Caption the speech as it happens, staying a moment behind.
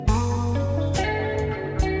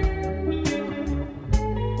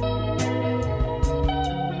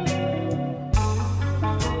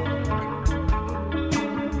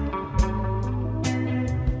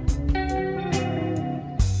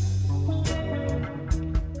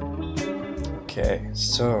Okay,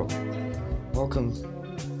 so welcome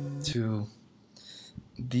to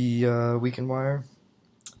the Weekend Wire.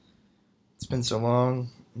 It's been so long.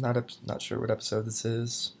 Not sure what episode this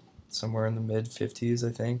is. Somewhere in the mid 50s,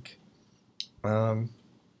 I think. Um,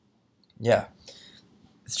 yeah,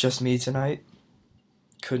 it's just me tonight.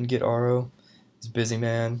 Couldn't get Aro. He's a busy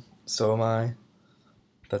man. So am I.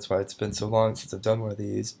 That's why it's been so long since I've done one of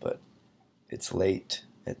these. But it's late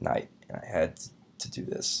at night, and I had to do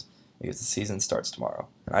this because the season starts tomorrow,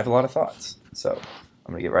 and I have a lot of thoughts. So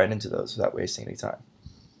I'm gonna get right into those without wasting any time.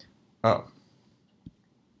 Um,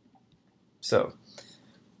 so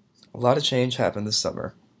a lot of change happened this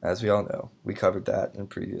summer, as we all know. We covered that in a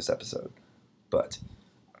previous episode. But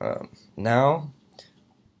now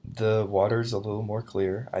the water's a little more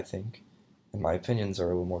clear, I think, and my opinions are a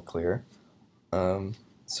little more clear.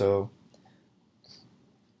 So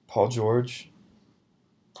Paul George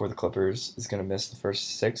for the Clippers is going to miss the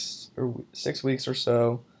first 6 weeks or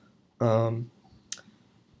so. Um,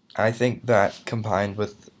 I think that combined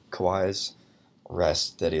with Kawhi's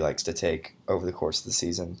rest that he likes to take over the course of the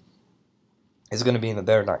season is going to mean that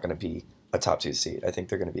they're not going to be a top 2 seed. I think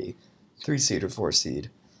they're going to be 3 seed or 4 seed.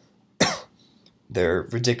 They're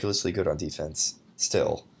ridiculously good on defense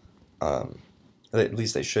still. Um, at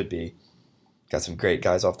least they should be. Got some great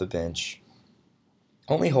guys off the bench.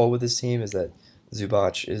 Only hole with this team is that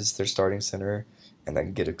Zubac is their starting center, and that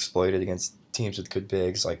can get exploited against teams with good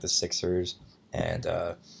bigs like the Sixers and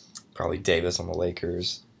probably Davis on the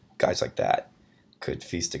Lakers. Guys like that could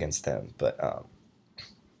feast against them. But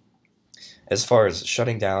as far as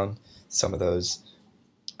shutting down some of those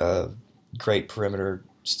uh, great perimeter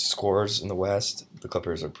scorers in the West, the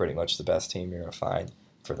Clippers are pretty much the best team you're going to find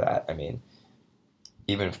for that. I mean,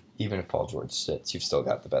 even if Paul George sits, you've still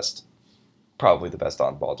got probably the best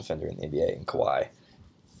on-ball defender in the NBA in Kawhi,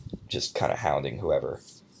 just kind of hounding whoever.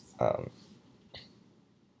 Um,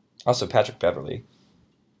 Also, Patrick Beverley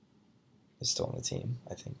is still on the team,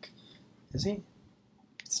 I think. Is he?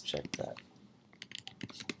 Let's check that.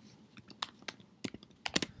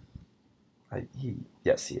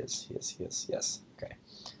 Yes, he is. He is. Yes. Okay.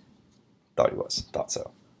 Thought he was. Thought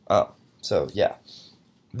so. So yeah.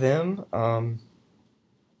 Them, I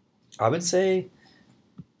would say,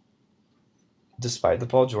 despite the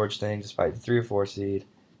Paul George thing, despite the 3 or 4 seed,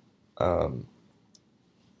 um,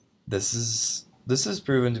 this is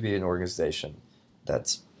proven to be an organization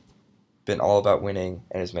that's been all about winning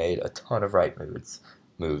and has made a ton of right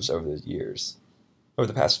moves over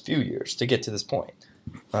the past few years to get to this point.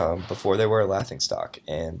 Before they were a laughingstock,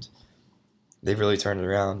 and they've really turned it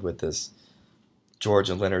around with this George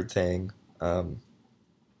and Leonard thing.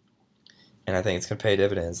 And I think it's going to pay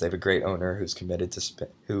dividends. They have a great owner who is committed to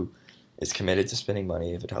spending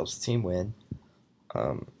money if it helps the team win.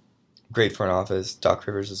 Great front office. Doc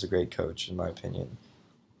Rivers is a great coach, in my opinion.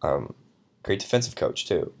 Great defensive coach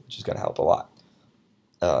too, which is going to help a lot.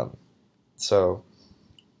 So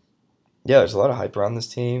yeah, there's a lot of hype around this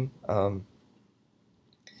team.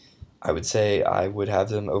 I would say I would have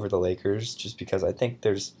them over the Lakers just because I think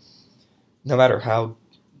no matter how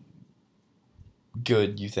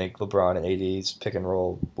good you think LeBron and AD's pick and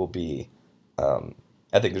roll will be,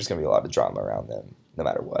 I think there's going to be a lot of drama around them no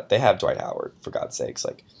matter what. They have Dwight Howard, for God's sakes.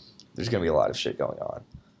 Like, there's going to be a lot of shit going on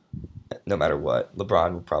no matter what.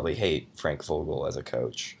 LeBron will probably hate Frank Vogel as a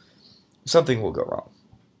coach. Something will go wrong.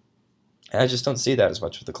 And I just don't see that as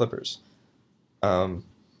much with the Clippers.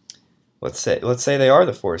 Let's say they are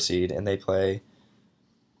the 4 seed and they play,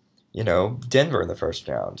 Denver in the first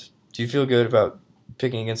round. Do you feel good about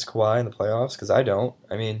picking against Kawhi in the playoffs? Because I don't.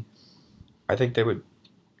 I think they would.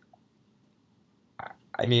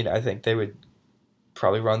 I think they would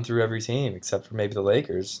probably run through every team except for maybe the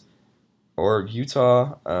Lakers or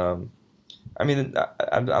Utah. I'm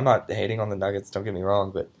not hating on the Nuggets. Don't get me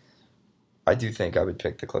wrong, but I do think I would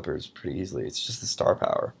pick the Clippers pretty easily. It's just the star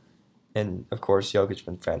power, and of course Jokic's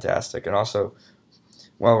been fantastic. And also,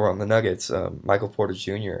 while we're on the Nuggets, Michael Porter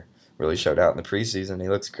Jr. really showed out in the preseason. He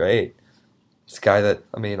looks great. It's a guy that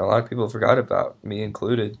a lot of people forgot about, me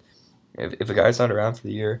included. If a guy's not around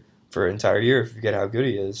for an entire year, forget how good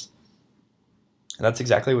he is. And that's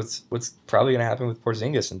exactly what's probably going to happen with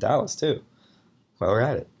Porzingis in Dallas too. While we're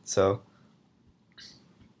at it, so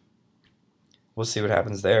we'll see what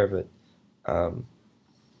happens there. But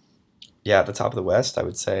yeah, at the top of the West, I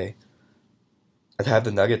would say I'd have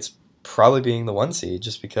the Nuggets probably being the 1 seed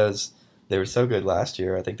just because they were so good last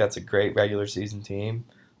year. I think that's a great regular season team.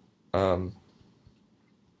 Um,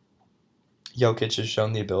 Jokic has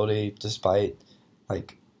shown the ability, despite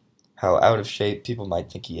like how out of shape people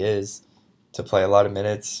might think he is, to play a lot of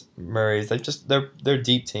minutes. They're a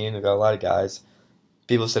deep team. They've got a lot of guys.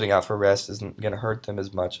 people sitting out for rest isn't going to hurt them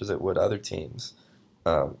as much as it would other teams.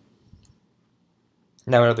 Um,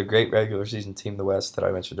 Now, another great regular season team in the West that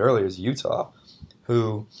I mentioned earlier is Utah,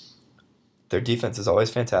 who their defense is always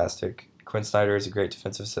fantastic. Quinn Snyder is a great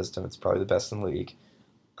defensive system. It's probably the best in the league.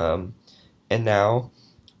 Um, and now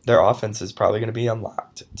their offense is probably going to be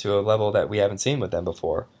unlocked to a level that we haven't seen with them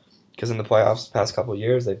before. Because in the playoffs the past couple of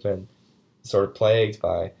years, they've been sort of plagued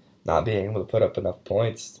by not being able to put up enough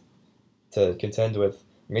points to contend with.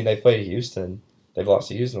 I mean, they played Houston. They've lost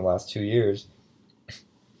to Houston the last 2 years.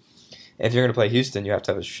 And if you're going to play Houston, you have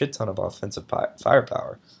to have a shit ton of offensive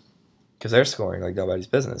firepower because they're scoring like nobody's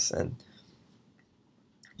business. And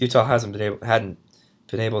Utah hadn't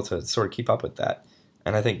been able to sort of keep up with that.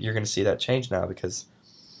 And I think you're going to see that change now because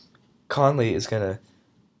Conley is going to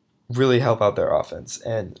really help out their offense.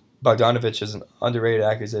 And Bogdanovich is an underrated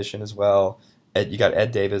acquisition as well. You got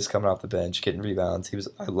Ed Davis coming off the bench, getting rebounds.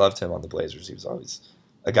 I loved him on the Blazers. He was always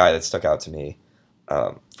a guy that stuck out to me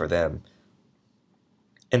for them.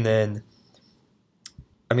 And then,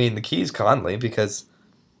 I mean, the key is Conley because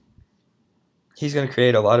he's going to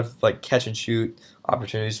create a lot of like catch and shoot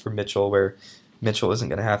opportunities for Mitchell, where Mitchell isn't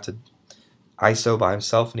going to have to ISO by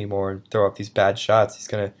himself anymore and throw up these bad shots. He's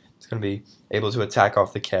going to be able to attack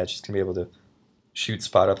off the catch. He's going to be able to shoot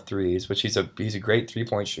spot up threes, which he's a great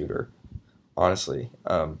 3-point shooter. Honestly,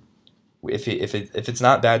 if it's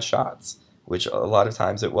not bad shots, which a lot of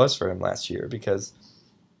times it was for him last year, because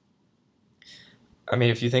I mean,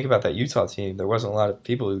 if you think about that Utah team, there wasn't a lot of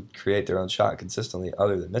people who create their own shot consistently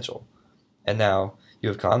other than Mitchell. And now you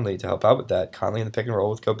have Conley to help out with that. Conley in the pick and roll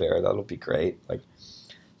with Gobert, that'll be great. Like,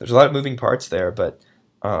 there's a lot of moving parts there, but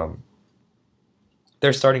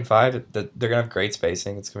their starting five, they're gonna have great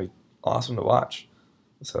spacing. It's gonna be awesome to watch.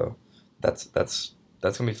 So that's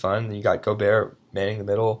gonna be fun. And you got Gobert manning the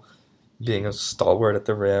middle, being a stalwart at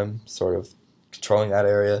the rim, sort of controlling that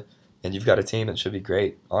area. And you've got a team that should be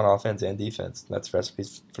great on offense and defense. That's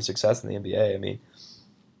recipes for success in the NBA. I mean,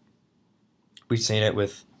 we've seen it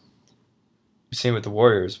with the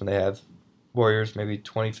Warriors when they have Warriors maybe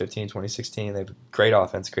 2015, 2016. They have great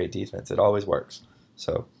offense, great defense. It always works.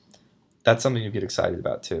 So that's something you get excited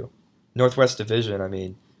about too. Northwest Division, I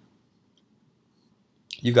mean,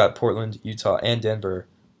 you've got Portland, Utah, and Denver,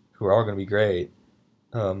 who are all going to be great.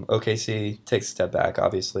 OKC takes a step back,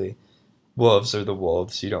 obviously. Wolves are the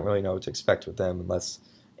Wolves. You don't really know what to expect with them unless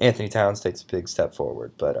Anthony Towns takes a big step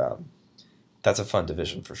forward. But that's a fun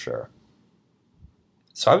division for sure.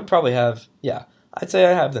 So I would probably I'd say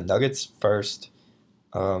I have the Nuggets first,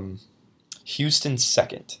 Houston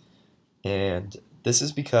second. And this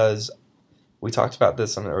is because we talked about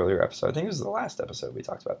this on an earlier episode. I think it was the last episode we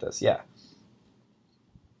talked about this. Yeah.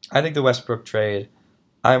 I think the Westbrook trade,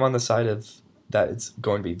 I'm on the side of that it's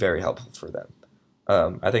going to be very helpful for them.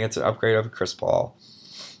 I think it's an upgrade over Chris Paul.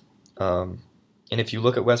 And if you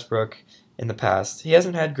look at Westbrook in the past, he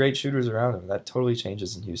hasn't had great shooters around him. That totally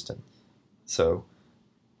changes in Houston. So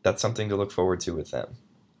that's something to look forward to with them,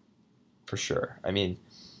 for sure. I mean,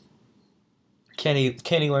 can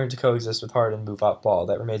he learn to coexist with Harden and move off ball?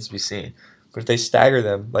 That remains to be seen. But if they stagger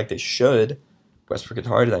them like they should, Westbrook and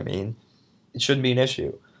Harden, I mean, it shouldn't be an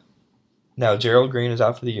issue. Now, Gerald Green is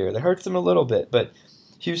out for the year. That hurts them a little bit, but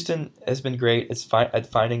Houston has been great at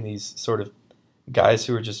finding these sort of guys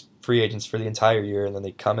who are just free agents for the entire year, and then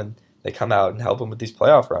they come out and help them with these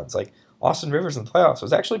playoff runs. Like Austin Rivers in the playoffs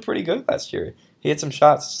was actually pretty good last year. He had some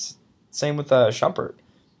shots. Same with Shumpert.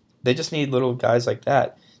 They just need little guys like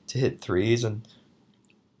that to hit threes and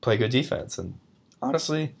play good defense. And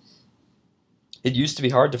honestly, it used to be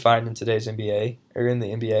hard to find in today's NBA or in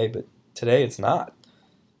the NBA, but today it's not.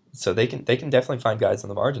 So they can definitely find guys on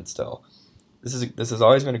the margin still. This has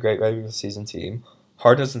always been a great regular season team.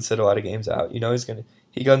 Harden doesn't sit a lot of games out. You know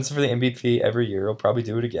he goes for the MVP every year. He'll probably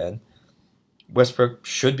do it again. Westbrook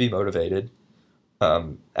should be motivated.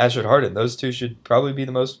 As should Harden. Those two should probably be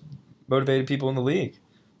the most motivated people in the league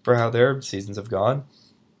for how their seasons have gone.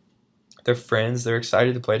 They're friends. They're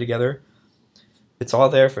excited to play together. It's all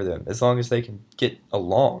there for them as long as they can get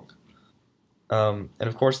along. And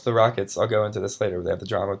of course the Rockets. I'll go into this later. They have the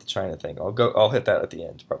drama with the China thing. I'll hit that at the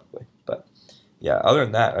end probably. But yeah, other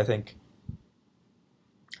than that, I think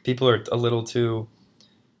people are a little too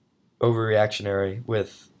overreactionary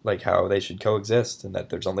with like how they should coexist and that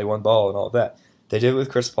there's only one ball and all of that. They did it with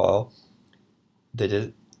Chris Paul. They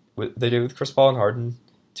did it with Chris Paul and Harden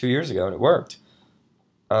 2 years ago, and it worked.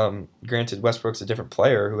 Granted, Westbrook's a different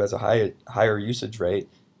player who has a higher usage rate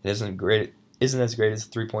and isn't as great as a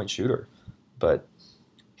 3-point shooter, but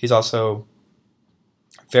he's also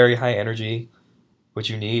very high energy, which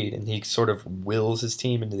you need, and he sort of wills his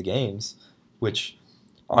team into the games, which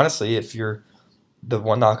honestly, if you're the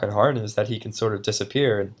one knock on Harden is that he can sort of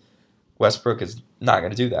disappear, and Westbrook is not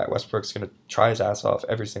going to do that. Westbrook's going to try his ass off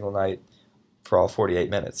every single night for all 48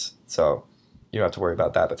 minutes. So you don't have to worry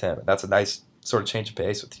about that with him. That's a nice sort of change of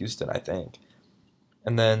pace with Houston, I think.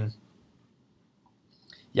 And then,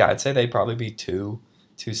 yeah, I'd say they'd probably be two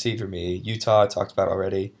seed for me. Utah, I talked about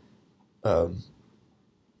already. Um,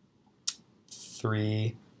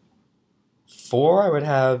 three, four,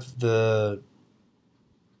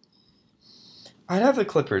 I'd have the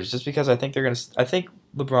Clippers just because I think I think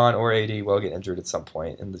LeBron or AD will get injured at some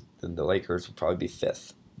point, and the Lakers will probably be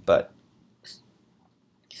fifth. But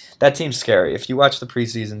that team's scary. If you watch the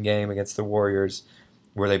preseason game against the Warriors,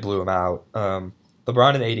 where they blew them out,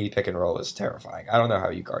 LeBron and AD pick and roll is terrifying. I don't know how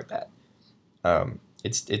you guard that.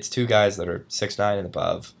 It's two guys that are 6'9" and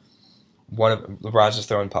above. One of LeBron's just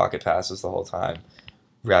throwing pocket passes the whole time,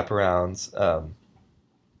 wraparounds,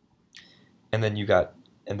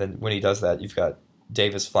 and then when he does that, you've got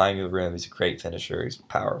Davis flying to the rim. He's a great finisher. He's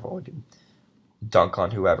powerful. He can dunk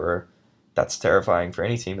on whoever. That's terrifying for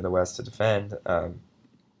any team in the West to defend. I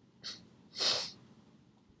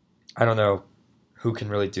don't know who can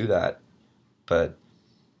really do that, but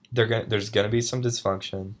there's gonna be some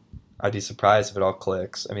dysfunction. I'd be surprised if it all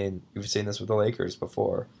clicks. I mean, you've seen this with the Lakers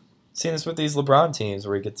before. Seen this with these LeBron teams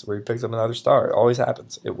where he picks up another star. It always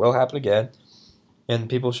happens. It will happen again, and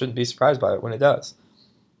people shouldn't be surprised by it when it does.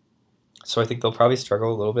 So I think they'll probably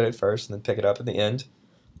struggle a little bit at first and then pick it up in the end.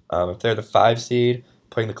 If they're the 5 seed,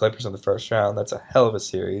 playing the Clippers in the first round, that's a hell of a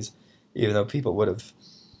series. Even though people would have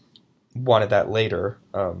wanted that later,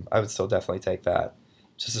 I would still definitely take that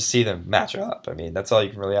just to see them match up. I mean, that's all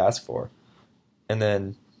you can really ask for. And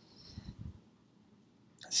then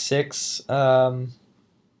 6,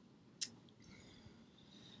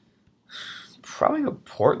 probably go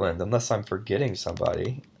Portland unless I'm forgetting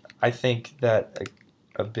somebody. I think that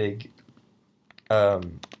a big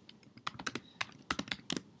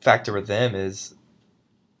factor with them is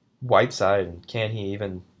Whiteside, and can he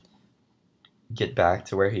even get back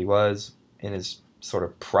to where he was in his sort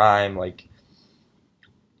of prime, like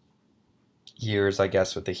years, I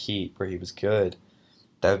guess, with the Heat where he was good.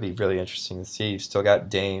 That would be really interesting to see. You've still got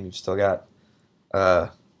Dame, you've uh,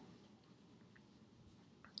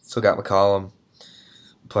 still got McCollum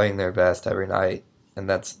playing their best every night,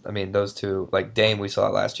 and I mean, those two, like Dame, we saw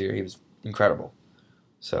last year, he was incredible.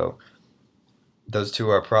 So those two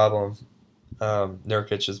are a problem.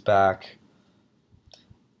 Nurkic is back.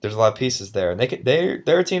 There's a lot of pieces there, and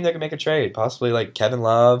they're a team that can make a trade, possibly like Kevin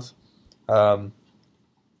Love. Um,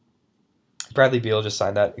 Bradley Beal just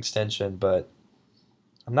signed that extension, but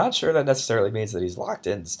I'm not sure that necessarily means that he's locked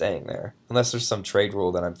in staying there, unless there's some trade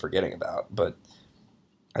rule that I'm forgetting about. But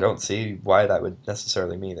I don't see why that would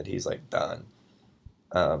necessarily mean that he's like done.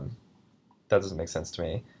 Um, that doesn't make sense to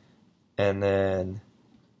me. And then,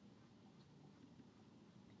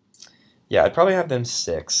 yeah, I'd probably have them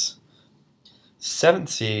 6. 7th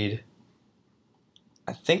seed,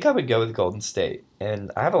 I think I would go with Golden State,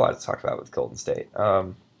 and I have a lot to talk about with Golden State.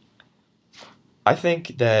 I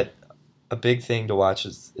think that a big thing to watch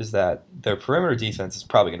is that their perimeter defense is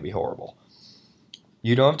probably going to be horrible.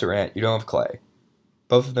 You don't have Durant, you don't have Clay.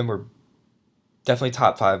 Both of them were definitely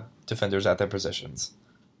top 5 defenders at their positions.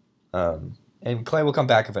 And Clay will come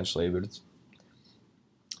back eventually, but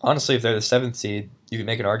honestly, if they're the 7th seed, you can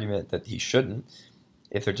make an argument that he shouldn't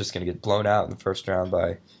if they're just going to get blown out in the first round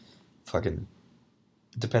by fucking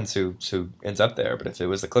depends who ends up there. But if it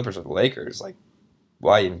was the Clippers or the Lakers, like,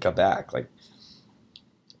 why even come back? Like,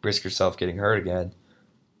 risk yourself getting hurt again.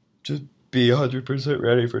 Just be 100%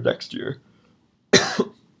 ready for next year.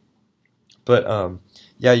 But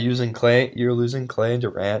yeah, you're losing Clay and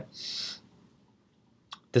Durant.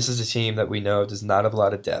 This is a team that we know does not have a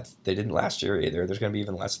lot of depth. They didn't last year either. There's going to be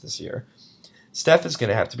even less this year. Steph is going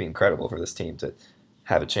to have to be incredible for this team to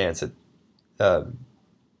have a chance at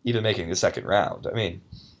even making the second round. I mean,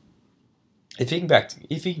 if he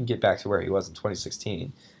can get back to where he was in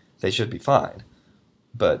 2016, they should be fine.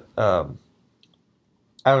 But I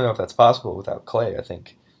don't know if that's possible without Clay. I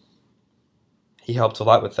think he helped a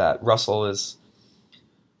lot with that. Russell is.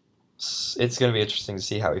 It's going to be interesting to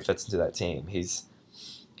see how he fits into that team.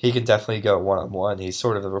 He can definitely go one-on-one. He's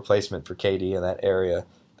sort of the replacement for KD in that area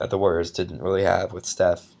that the Warriors didn't really have with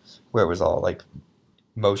Steph, where it was all like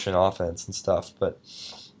motion offense and stuff. But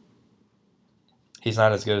he's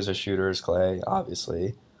not as good as a shooter as Clay,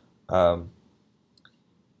 obviously. Um,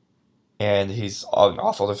 and he's an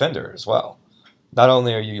awful defender as well. Not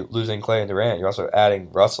only are you losing Clay and Durant, you're also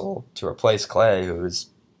adding Russell to replace Clay, who is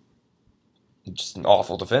just an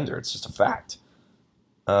awful defender. It's just a fact.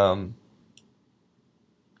 Don't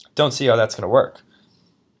see how that's going to work.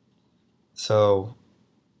 So,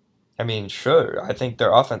 I mean, sure. I think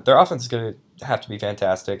their offense is going to have to be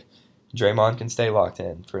fantastic. Draymond can stay locked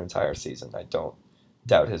in for an entire season. I don't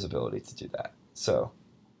doubt his ability to do that. So,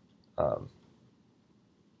 um,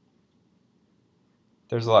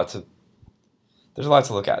 there's a lot to there's a lot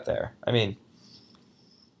to look at there. I mean,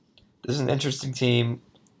 this is an interesting team.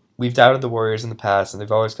 We've doubted the Warriors in the past, and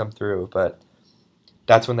they've always come through. But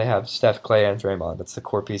that's when they have Steph, Clay, and Draymond. That's the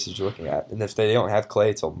core pieces you're looking at. And if they don't have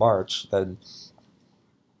Clay till March, then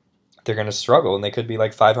they're going to struggle, and they could be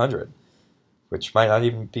like 500, which might not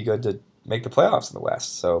even be good to make the playoffs in the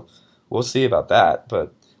West. So we'll see about that.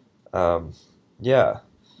 But um, yeah,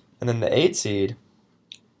 and then the 8 seed.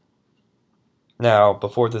 Now,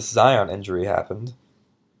 before this Zion injury happened,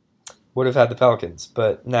 would have had the Pelicans.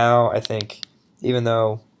 But now I think, even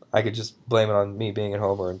though I could just blame it on me being a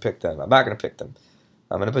homer and pick them, I'm not going to pick them.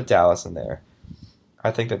 I'm going to put Dallas in there.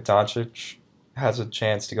 I think that Doncic has a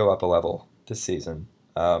chance to go up a level this season.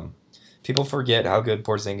 Um, People forget how good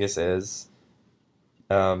Porzingis is.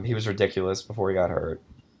 He was ridiculous before he got hurt.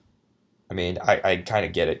 I mean, I kind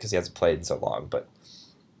of get it because he hasn't played in so long, but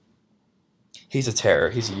he's a terror.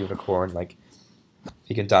 He's a unicorn. Like,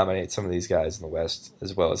 he can dominate some of these guys in the West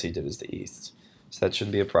as well as he did as the East. So that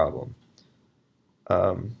shouldn't be a problem.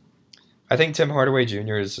 Um, I think Tim Hardaway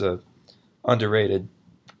Jr. is a underrated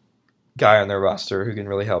guy on their roster who can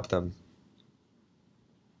really help them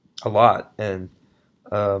a lot. And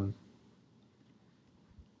um,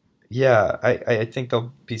 yeah, I think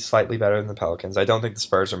they'll be slightly better than the Pelicans. I don't think the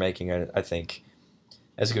Spurs are making it. I think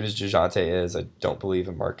as good as DeJounte is, I don't believe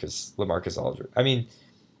in LaMarcus Aldridge. I mean,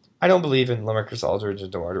 I don't believe in LaMarcus Aldridge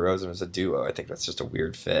and DeMar DeRozan as a duo. I think that's just a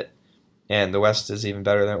weird fit. And the West is even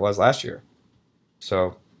better than it was last year.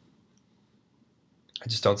 So I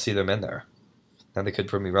just don't see them in there. Now they could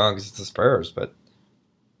prove me wrong because it's the Spurs, but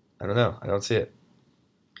I don't know. I don't see it.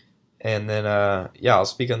 And then, yeah, I'll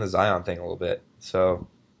speak on the Zion thing a little bit. So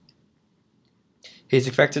he's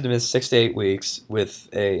expected to miss 6 to 8 weeks with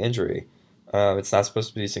a injury. It's not supposed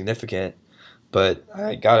to be significant, but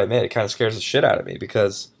I gotta admit, it kind of scares the shit out of me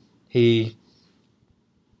because he,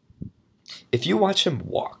 if you watch him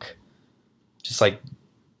walk, just like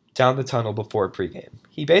down the tunnel before pregame,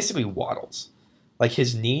 he basically waddles. Like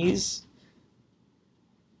his knees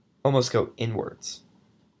almost go inwards,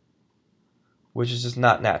 which is just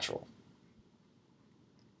not natural.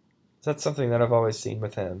 That's something that I've always seen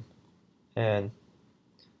with him, and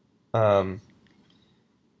um,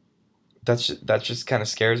 that just kind of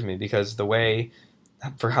scares me because the way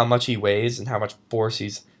for how much he weighs and how much force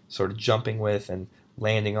he's sort of jumping with and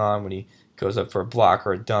landing on when he goes up for a block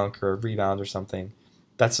or a dunk or a rebound or something,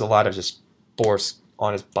 that's a lot of just force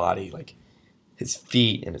on his body, like his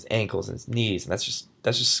feet and his ankles and his knees, and that's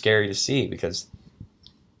just scary to see because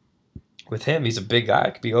with him, he's a big guy.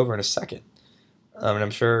 It could be over in a second. And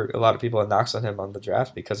I'm sure a lot of people had knocks on him on the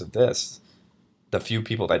draft because of this. The few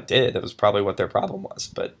people that did, that was probably what their problem was.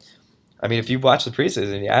 But I mean, if you watch the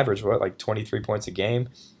preseason, he averaged like 23 points a game.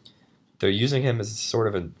 They're using him as sort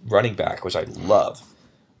of a running back, which I love.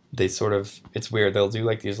 They sort of, it's weird. They'll do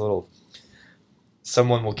like these little,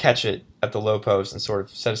 someone will catch it at the low post and sort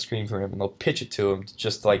of set a screen for him, and they'll pitch it to him to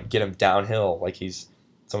just like get him downhill, like it's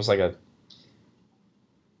almost like a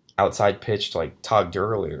outside pitch to like Todd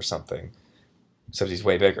Gurley or something, except he's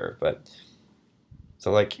way bigger. But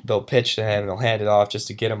so like they'll pitch to him and they'll hand it off just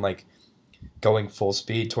to get him like going full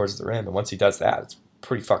speed towards the rim, and once he does that, it's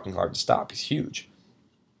pretty fucking hard to stop. He's huge.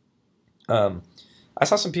 Um, I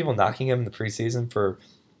saw some people knocking him in the preseason for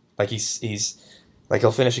like he's like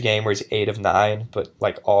he'll finish a game where he's 8 of 9, but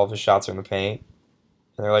like all of his shots are in the paint,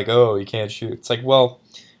 and they're like, oh, you can't shoot. It's like, well,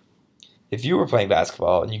 if you were playing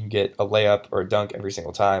basketball and you can get a layup or a dunk every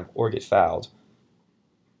single time or get fouled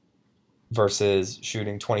versus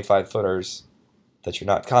shooting 25 footers that you're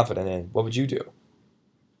not confident in, what would you do?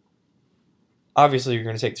 Obviously, you're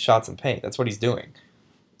going to take the shots in the paint. That's what he's doing.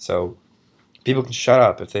 So people can shut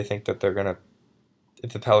up if they think that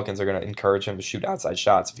if the Pelicans are going to encourage him to shoot outside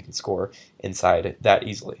shots if he can score inside that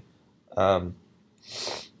easily. Um,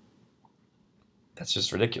 that's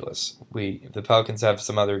just ridiculous. The Pelicans have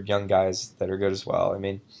some other young guys that are good as well. I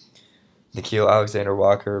mean, Nikhil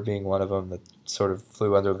Alexander-Walker being one of them that sort of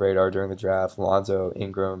flew under the radar during the draft. Lonzo,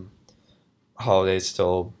 Ingram, Holiday's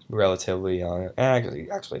still relatively young.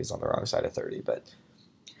 Actually, he's on the wrong side of 30, but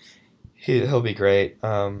he'll be great.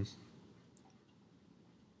 Kind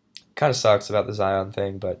of sucks about the Zion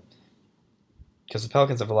thing, but because the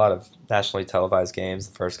Pelicans have a lot of nationally televised games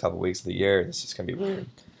the first couple weeks of the year, and it's just going to be weird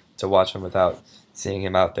to watch him without seeing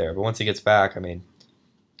him out there. But once he gets back, I mean,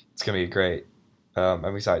 it's going to be great.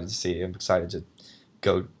 I'm excited to see him. I'm excited to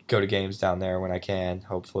go to games down there when I can,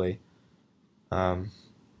 hopefully. Um,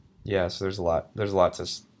 yeah, so there's a lot. There's a lot to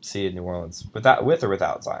see in New Orleans with or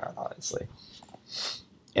without Zion, honestly.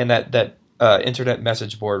 And that internet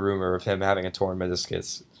message board rumor of him having a torn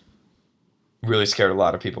meniscus really scared a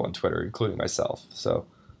lot of people on Twitter, including myself. So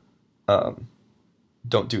um,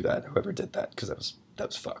 don't do that. Whoever did that, because that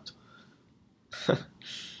was fucked.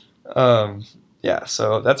 um, yeah,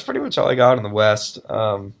 so that's pretty much all I got in the West.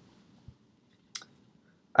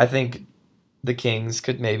 I think the Kings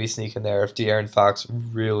could maybe sneak in there if De'Aaron Fox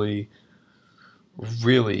really,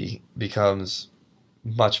 really becomes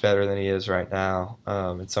much better than he is right now.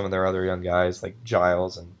 And some of their other young guys like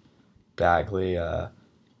Giles and Bagley,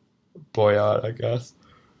 Boyot, I guess.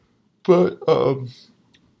 But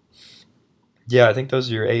yeah, I think those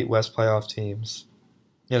are your 8 West playoff teams.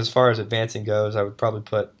 As far as advancing goes, I would probably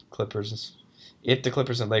put Clippers. If the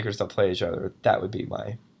Clippers and Lakers don't play each other, that would be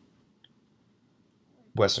my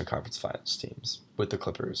Western Conference Finals teams, with the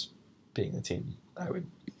Clippers being the team I would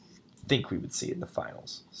think we would see in the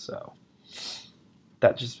finals. So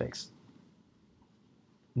that just makes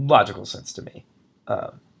logical sense to me.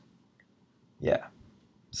 Um, yeah.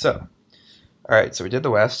 So, all right. So we did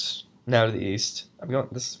the West. Now to the East. I'm going.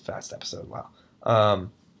 This is a fast episode. Wow.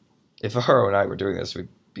 Um, if Haro and I were doing this, it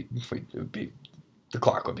would be the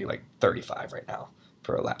clock would be like 35 right now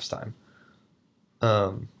for elapsed time.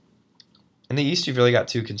 Um, in the East, you've really got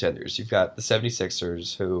 2 contenders. You've got the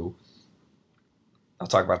 76ers, who I'll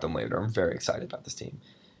talk about them later. I'm very excited about this team,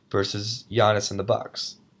 versus Giannis and the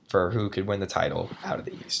Bucks for who could win the title out of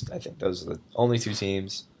the East. I think those are the only 2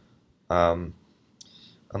 teams,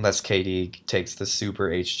 unless KD takes the super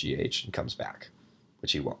HGH and comes back,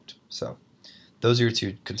 which he won't. So those are your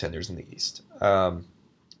 2 contenders in the East.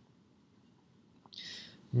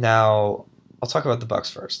 Now I'll talk about the Bucks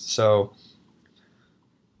first. So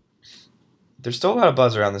there's still a lot of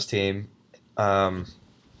buzz around this team, and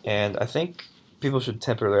I think people should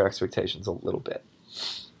temper their expectations a little bit.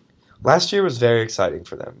 Last year was very exciting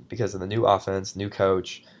for them because of the new offense, new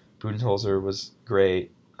coach. Budenholzer was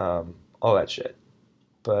great, all that shit.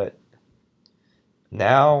 But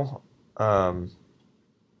now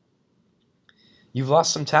you've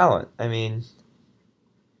lost some talent. I mean,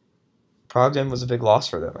 Brogdon was a big loss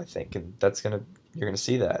for them, I think, and you're gonna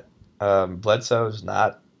see that. Bledsoe's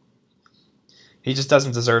not. He just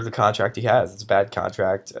doesn't deserve the contract he has. It's a bad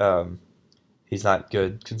contract. He's not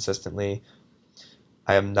good consistently.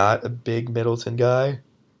 I am not a big Middleton guy.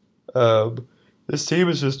 This team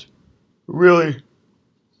is just really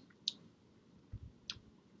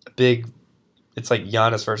big. It's like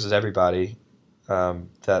Giannis versus everybody.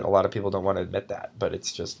 That a lot of people don't want to admit that, but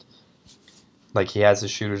it's just like he has his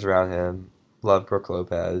shooters around him. Love Brook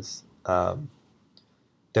Lopez.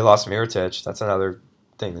 They lost Mirotic. That's another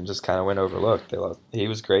thing that just kind of went overlooked. He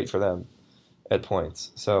was great for them at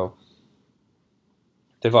points. So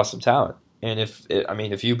they've lost some talent. And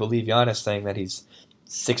if you believe Giannis saying that he's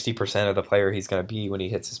 60% of the player he's going to be when he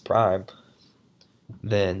hits his prime,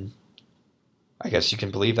 then I guess you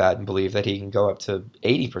can believe that and believe that he can go up to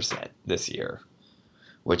 80% this year,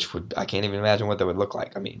 I can't even imagine what that would look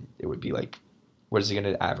like. I mean, it would be like, what is he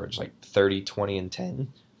going to average? Like 30, 20, and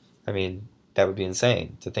 10? I mean, that would be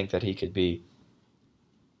insane to think that he could be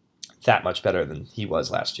that much better than he was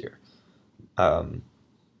last year.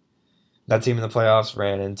 That team in the playoffs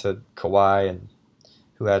ran into Kawhi, and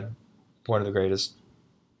who had one of the greatest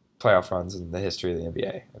playoff runs in the history of the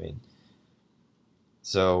NBA. I mean,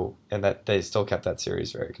 and that they still kept that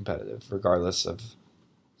series very competitive, regardless of.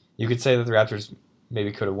 You could say that the Raptors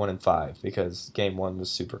maybe could have won in 5 because Game 1 was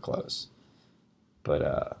super close,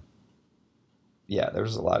 but yeah, there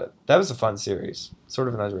was that was a fun series, sort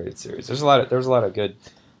of an underrated series. There was a lot of good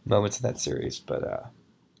moments in that series, but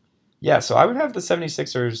yeah, so I would have the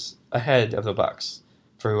 76ers ahead of the Bucks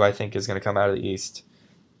for who I think is going to come out of the East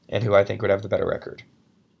and who I think would have the better record.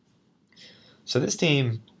 So this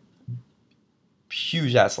team,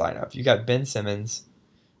 huge ass lineup. You got Ben Simmons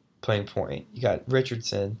playing point. You got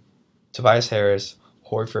Richardson, Tobias Harris,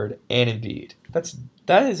 Horford, and Embiid.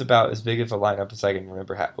 That is about as big of a lineup as I can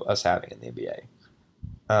remember us having in the NBA.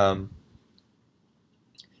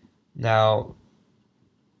 Now,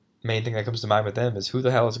 main thing that comes to mind with them is who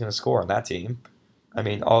the hell is going to score on that team. I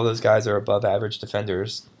mean, all those guys are above average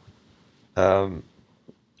defenders. They're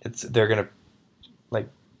going to like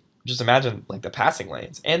just imagine like the passing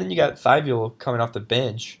lanes, and then you got Thibault coming off the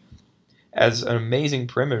bench as an amazing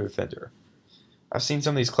perimeter defender. I've seen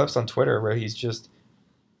some of these clips on Twitter where he's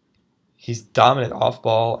dominant off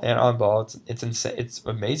ball and on ball. It's insane. It's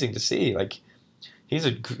amazing to see. Like he's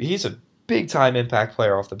a big time impact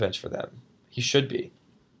player off the bench for them. He should be.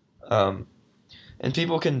 And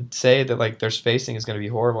people can say that like their spacing is going to be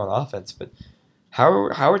horrible on offense, but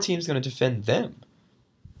how are teams going to defend them?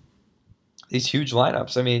 These huge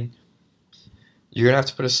lineups. I mean, you're going to have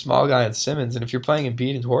to put a small guy on Simmons, and if you're playing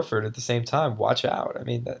Embiid and Horford at the same time, watch out. I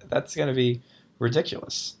mean, that's going to be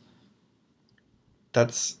ridiculous.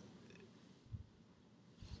 That's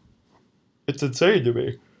it's insane to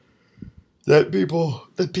me that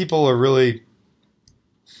people are really.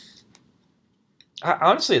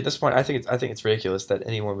 Honestly, at this point, I think it's ridiculous that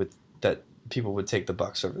that people would take the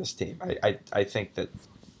Bucks over this team. I think that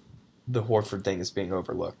the Horford thing is being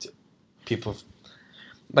overlooked. People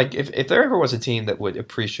like if there ever was a team that would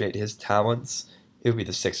appreciate his talents, it would be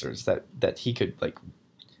the Sixers. That he could like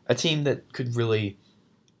a team that could really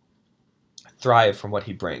thrive from what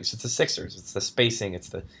he brings. It's the Sixers. It's the spacing. It's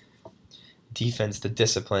the defense, the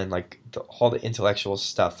discipline, like all the intellectual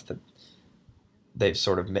stuff that they've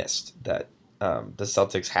sort of missed that the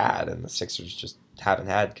Celtics had and the Sixers just haven't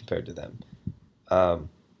had compared to them. Um,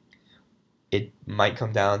 it might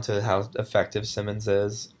come down to how effective Simmons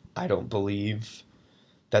is. I don't believe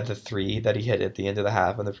that the three that he hit at the end of the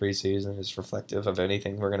half in the preseason is reflective of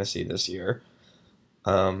anything we're going to see this year.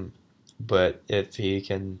 Um, but if he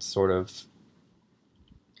can sort of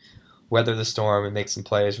weather the storm and make some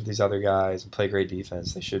plays with these other guys and play great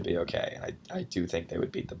defense, they should be okay. And I do think they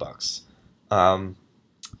would beat the Bucks. Um,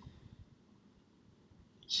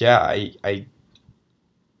 yeah, I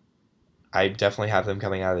definitely have them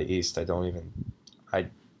coming out of the East. I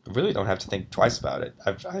really don't have to think twice about it.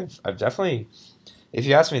 I've definitely, if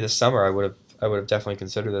you asked me this summer, I would have definitely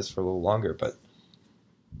considered this for a little longer. But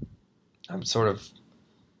I'm sort of,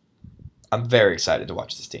 I'm very excited to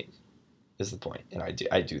watch this team. Is the point, and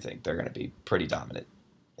I do think they're going to be pretty dominant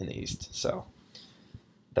in the East. So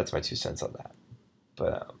that's my 2 cents on that.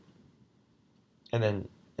 But and then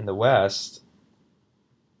in the West,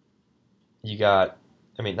 you got,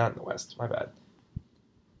 I mean, not in the West, my bad.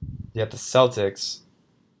 You got the Celtics,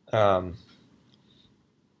 um,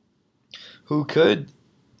 who could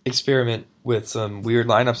experiment with some weird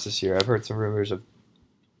lineups this year. I've heard some rumors of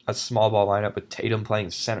a small ball lineup with Tatum playing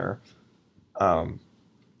center. Um,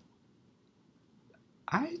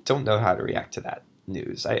 I don't know how to react to that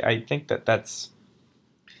news. I think that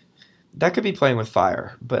could be playing with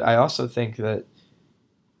fire, but I also think that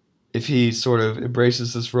if he sort of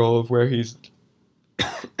embraces this role of where he's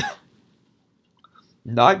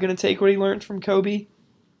not going to take what he learned from Kobe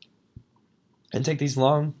and take these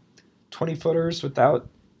long 20 footers without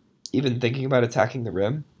even thinking about attacking the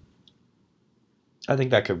rim, I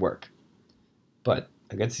think that could work. But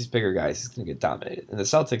against these bigger guys, he's going to get dominated. And the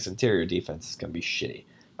Celtics' interior defense is going to be shitty.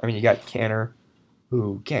 I mean, you got Canner,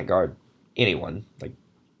 who can't guard anyone, like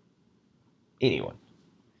anyone.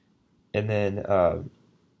 And then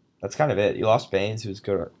that's kind of it. You lost Baines, who's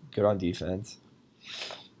good on defense.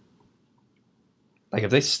 Like,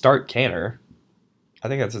 if they start Canner, I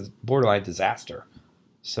think that's a borderline disaster.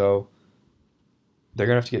 So they're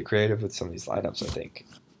going to have to get creative with some of these lineups, I think.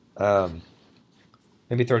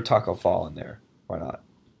 Maybe throw Taco Fall in there. Why not?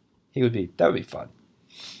 That would be fun.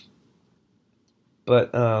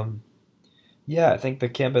 But yeah, I think the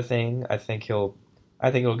Kemba thing, I think it'll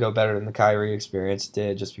go better than the Kyrie experience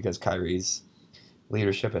did, just because Kyrie's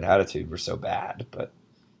leadership and attitude were so bad. But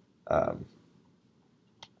um,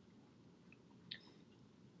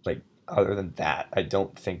 like other than that, I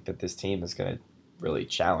don't think that this team is going to really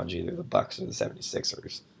challenge either the Bucks or the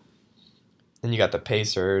 76ers. Then you got the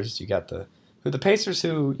Pacers, the Pacers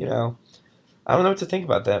who, I don't know what to think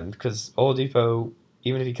about them because Oladipo,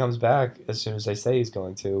 even if he comes back as soon as they say he's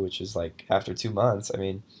going to, which is like after 2 months, I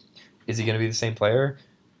mean, is he going to be the same player?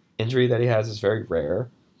 Injury that he has is very rare.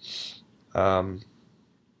 Um,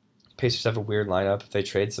 Pacers have a weird lineup. If they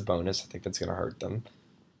trade Sabonis, I think that's going to hurt them.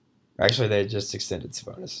 Actually, they just extended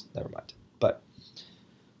Sabonis. Never mind. But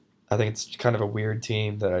I think it's kind of a weird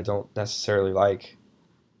team that I don't necessarily like.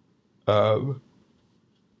 Um,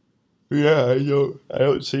 yeah, I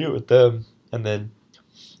don't see it with them. And then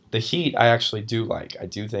the Heat, I actually do like. I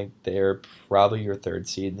do think they're probably your third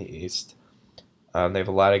seed in the East. They have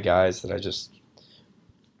a lot of guys that I just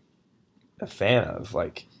a fan of.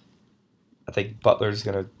 Like, I think Butler's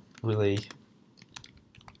gonna really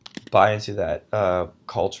buy into that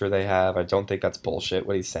culture they have. I don't think that's bullshit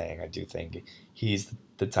what he's saying. I do think he's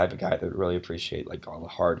the type of guy that would really appreciate like all the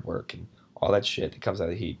hard work and all that shit that comes out of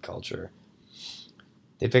the Heat culture.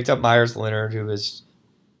 They picked up Myers Leonard, who has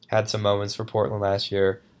had some moments for Portland last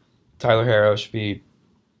year. Tyler Harrow should be.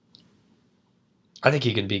 I think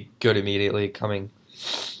he can be good immediately playing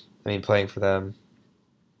for them.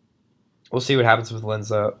 We'll see what happens with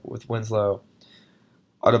Winslow.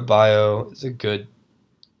 Adebayo is a good.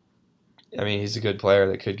 I mean, he's a good player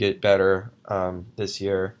that could get better this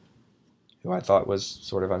year. who I thought was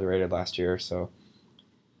sort of underrated last year. So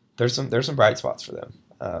there's some bright spots for them.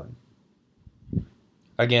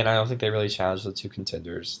 Again, I don't think they really challenged the two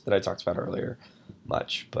contenders that I talked about earlier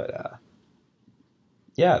much, but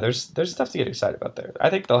yeah, there's stuff to get excited about there. I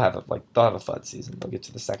think they'll have a fun season. They'll get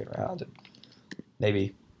to the second round and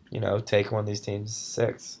maybe take one of these teams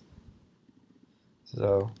 6.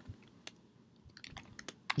 So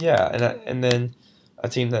yeah, and then a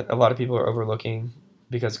team that a lot of people are overlooking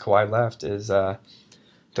because Kawhi left is the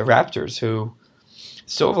Raptors, who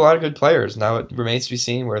still have a lot of good players. Now it remains to be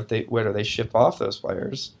seen whether they ship off those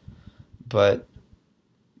players, but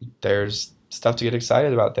there's stuff to get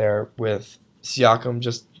excited about there. With Siakam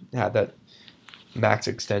just had that max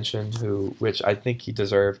extension, which I think he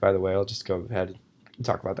deserved. By the way, I'll just go ahead and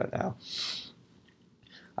talk about that now.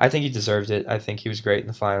 I think he deserved it. I think he was great in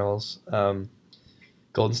the finals.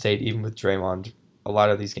 Golden State, even with Draymond, a lot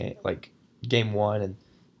of these games, like game 1 and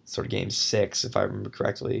sort of game 6, if I remember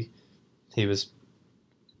correctly, he was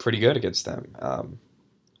pretty good against them.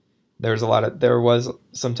 There was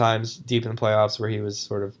sometimes deep in the playoffs where he was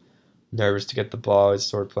sort of nervous to get the ball. He was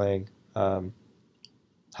sort of playing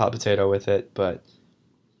hot potato with it, but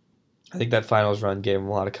I think that finals run gave him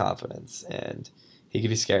a lot of confidence, and he could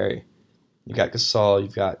be scary. You've got Gasol,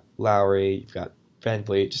 you've got Lowry, you've got Van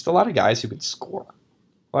Vliet, just a lot of guys who can score.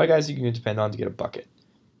 A lot of guys you can depend on to get a bucket.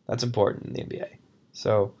 That's important in the NBA.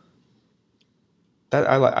 So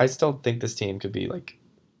I still think this team could be like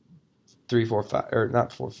 3, 4, 5, or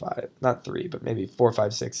not 4, 5, not 3, but maybe 4,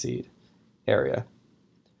 5, 6 seed area.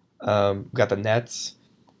 We got the Nets.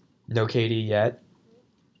 No KD yet,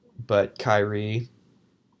 but Kyrie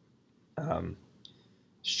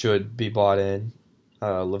should be bought in.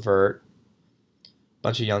 LeVert,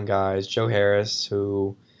 bunch of young guys. Joe Harris,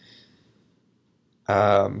 who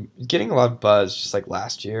getting a lot of buzz just like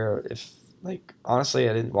last year. Honestly,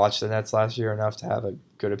 I didn't watch the Nets last year enough to have a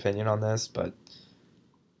good opinion on this, but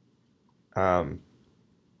I'm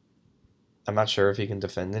not sure if he can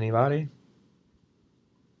defend anybody.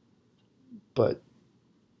 But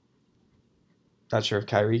not sure if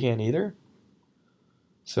Kyrie can either.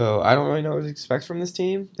 So I don't really know what to expect from this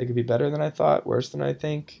team. They could be better than I thought, worse than I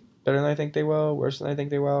think, better than I think they will, worse than I think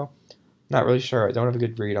they will. Not really sure. I don't have a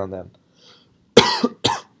good read on them.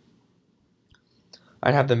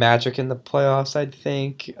 I'd have the Magic in the playoffs, I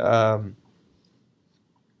think.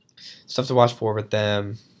 Stuff to watch for with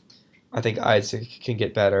them. I think Isaac can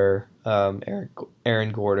get better.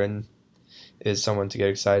 Aaron Gordon is someone to get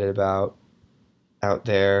excited about out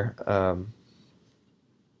there. I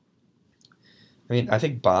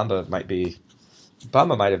think Bamba might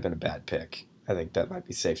have been a bad pick. I think that might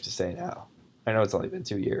be safe to say now. I know it's only been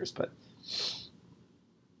 2 years, but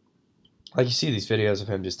like you see these videos of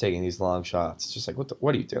him just taking these long shots. It's just like,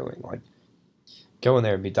 what are you doing? Like, go in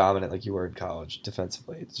there and be dominant like you were in college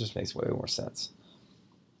defensively. It just makes way more sense.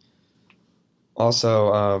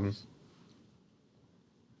 Also,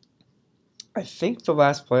 I think the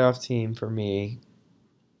last playoff team for me,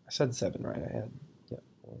 I said 7, right?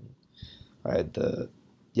 I had the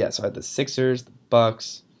Sixers, the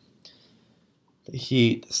Bucks, the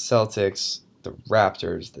Heat, the Celtics, the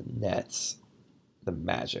Raptors, the Nets, the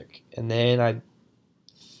Magic. And then I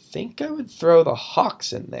think I would throw the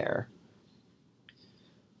Hawks in there.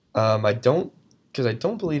 Because I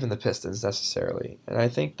don't believe in the Pistons necessarily. And I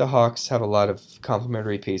think the Hawks have a lot of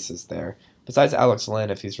complementary pieces there. Besides Alex Len,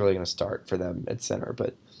 if he's really going to start for them at center.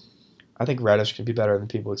 But I think Reddish could be better than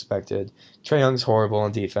people expected. Trae Young's horrible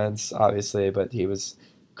on defense, obviously, but he was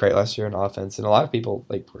great last year in offense. And a lot of people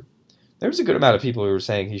there was a good amount of people who were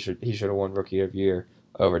saying he should have won Rookie of the Year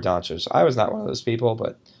over Doncic. I was not one of those people,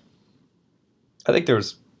 but I think there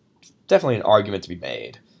was definitely an argument to be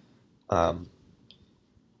made.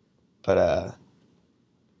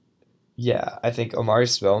 Yeah, I think Omari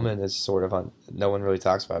Spellman is sort of on. No one really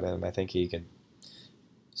talks about him. I think he can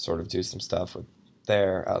sort of do some stuff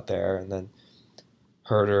out there, and then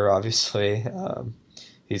Herder, obviously,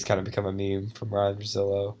 he's kind of become a meme from Ryan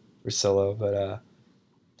Russillo, but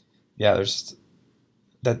yeah, there's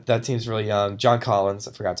that team's really young. John Collins,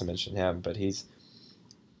 I forgot to mention him, but he's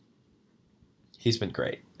been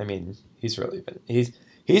great. He's really been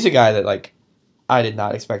he's a guy that like I did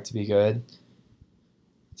not expect to be good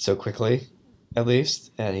so quickly, at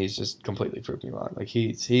least, and he's just completely proved me wrong. Like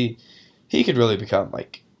he could really become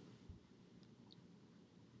like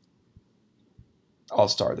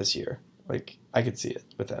all-star this year. Like I could see it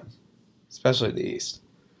with him, especially the East.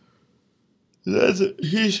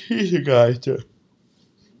 He's a guy to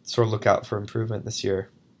sort of look out for improvement this year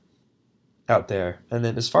out there. And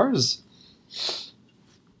then as far as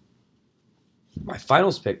my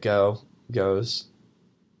finals pick goes,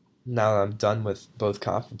 now that I'm done with both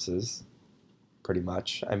conferences, pretty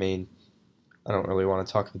much. I mean, I don't really want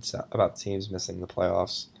to talk about teams missing the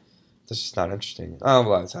playoffs. That's just not interesting. I don't have a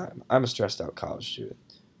lot of time. I'm a stressed out college student.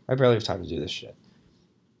 I barely have time to do this shit.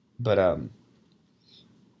 But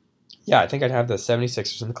yeah, I think I'd have the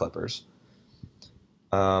 76ers and the Clippers.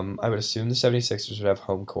 I would assume the 76ers would have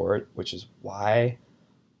home court, which is why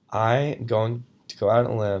I'm going to go out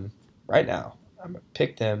on a limb right now. I'm going to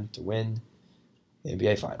pick them to win the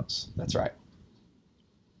NBA Finals. That's right.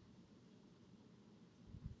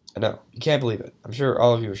 I know. You can't believe it. I'm sure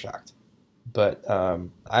all of you are shocked. But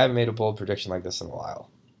I haven't made a bold prediction like this in a while.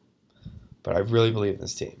 But I really believe in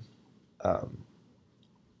this team. Um,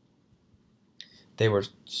 they were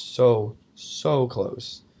so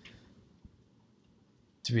close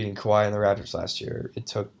to beating Kawhi and the Raptors last year. It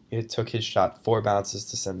took his shot 4 bounces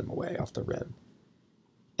to send them away off the rim.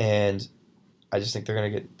 And I just think they're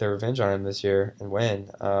going to get their revenge on him this year and win.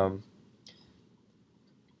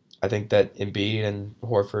 I think that Embiid and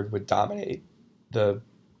Horford would dominate the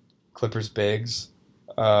Clippers bigs.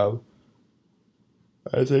 Uh,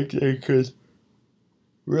 I think they could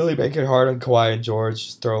really make it hard on Kawhi and George.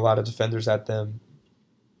 Just throw a lot of defenders at them.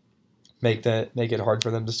 Make it hard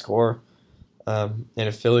for them to score. And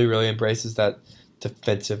if Philly really embraces that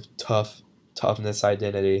defensive toughness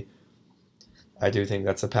identity, I do think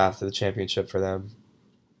that's a path to the championship for them.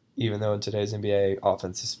 Even though in today's NBA,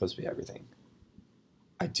 offense is supposed to be everything.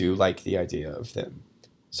 I do like the idea of them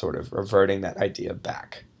sort of reverting that idea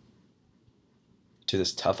back to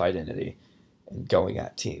this tough identity and going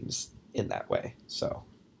at teams in that way. So,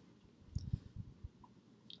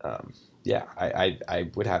 um, yeah,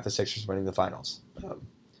 I would have the Sixers winning the finals.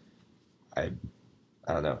 I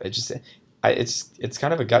I don't know. It's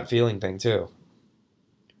kind of a gut feeling thing too.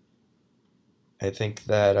 I think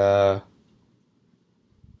that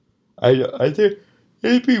I think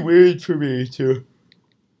it'd be weird for me to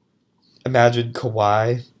imagine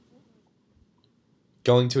Kawhi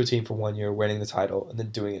going to a team for 1 year, winning the title, and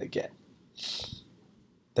then doing it again.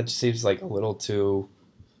 That just seems like a little too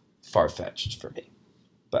far fetched for me.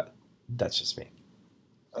 But that's just me.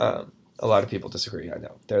 A lot of people disagree. I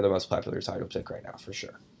know they're the most popular title pick right now for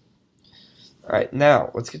sure. All right,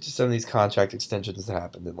 now let's get to some of these contract extensions that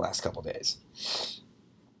happened in the last couple of days.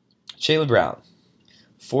 Jaylen Brown,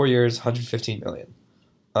 4 years, 115 million.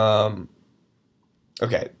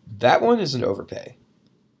 Okay, that one is an overpay.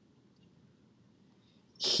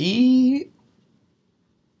 I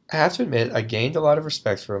have to admit, I gained a lot of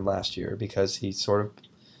respect for him last year because he sort of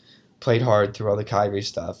played hard through all the Kyrie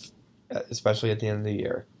stuff, especially at the end of the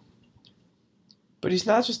year. But he's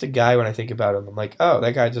not just a guy when I think about him. I'm like, oh,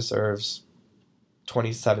 that guy deserves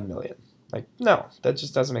 27 million. Like, no, that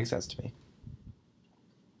just doesn't make sense to me.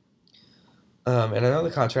 And I know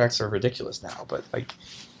the contracts are ridiculous now, but like,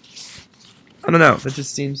 I don't know. That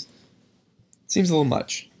just seems a little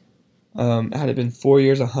much. Had it been 4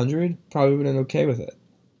 years, 100, probably would have been okay with it.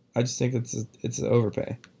 I just think it's an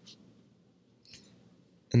overpay.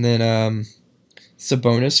 And then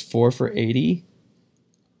Sabonis 4 for 80.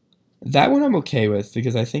 That one I'm okay with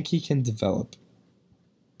because I think he can develop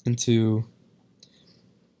into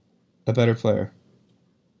a better player.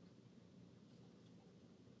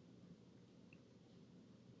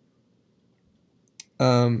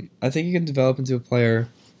 I think he can develop into a player.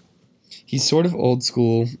 He's sort of old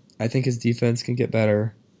school. I think his defense can get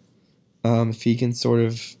better. If he can sort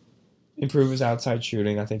of improve his outside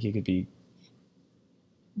shooting, I think he could be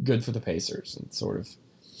good for the Pacers and sort of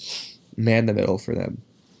man the middle for them.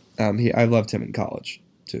 I loved him in college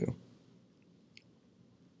too.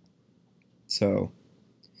 So,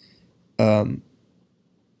 um,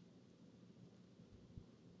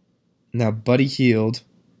 now Buddy Hield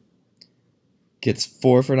gets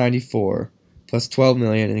 4 for 94 plus 12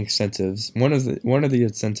 million in incentives. One of the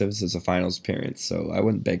incentives is a finals appearance, so I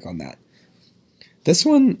wouldn't bank on that. This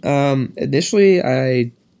one, initially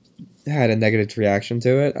I had a negative reaction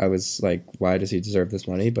to it. I was like, why does he deserve this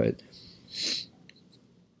money? But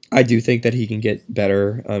I do think that he can get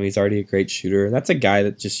better. He's already a great shooter. That's a guy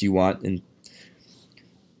that just you want in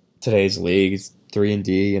today's league. It's 3 and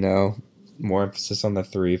D, more emphasis on the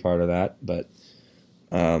 3 part of that. But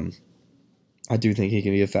I do think he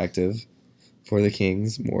can be effective for the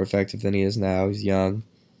Kings, more effective than he is now. He's young.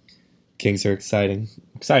 Kings are exciting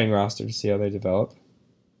roster to see how they develop.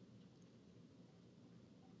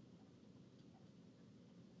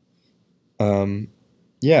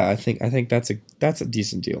 Yeah, I think that's a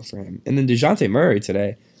decent deal for him. And then DeJounte Murray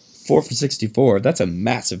today, 4 for 64. That's a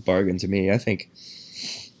massive bargain to me. I think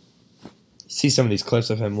see some of these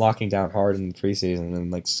clips of him locking down hard in the preseason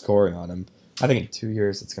and like scoring on him. I think in 2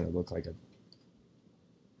 years it's going to look like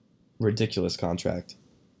ridiculous contract.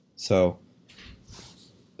 So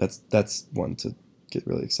that's one to get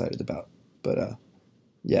really excited about. But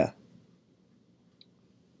yeah,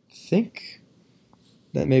 I think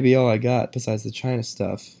that may be all I got besides the China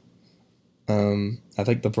stuff. I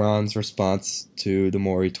think LeBron's response to the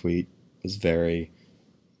Maury tweet was very.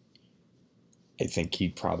 I think he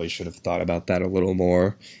probably should have thought about that a little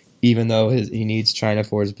more. Even though he needs China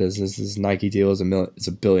for his business, his Nike deal is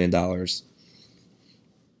 $1 billion.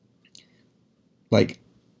 Like,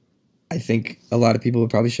 I think a lot of people would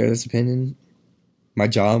probably share this opinion. My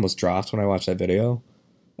jaw almost dropped when I watched that video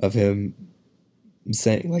of him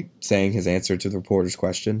saying his answer to the reporter's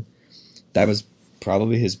question. That was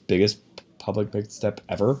probably his biggest public big step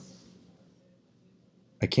ever.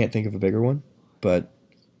 I can't think of a bigger one, but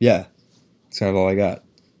yeah, it's kind of all I got.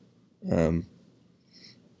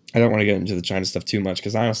 I don't want to get into the China stuff too much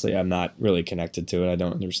because honestly, I'm not really connected to it. I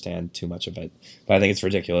don't understand too much of it, but I think it's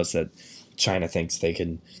ridiculous that China thinks they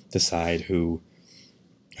can decide who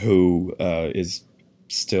is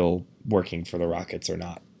still working for the Rockets or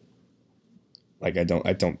not. Like I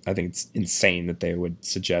think it's insane that they would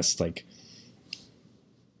suggest like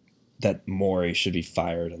that Maury should be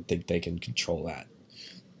fired and think they can control that.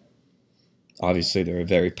 Obviously, they're a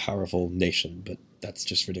very powerful nation, but that's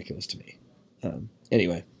just ridiculous to me.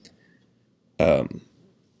 Anyway, that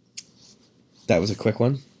was a quick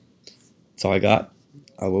one. That's all I got.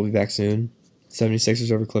 I will be back soon.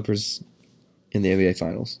 76ers over Clippers in the NBA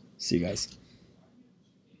Finals. See you guys.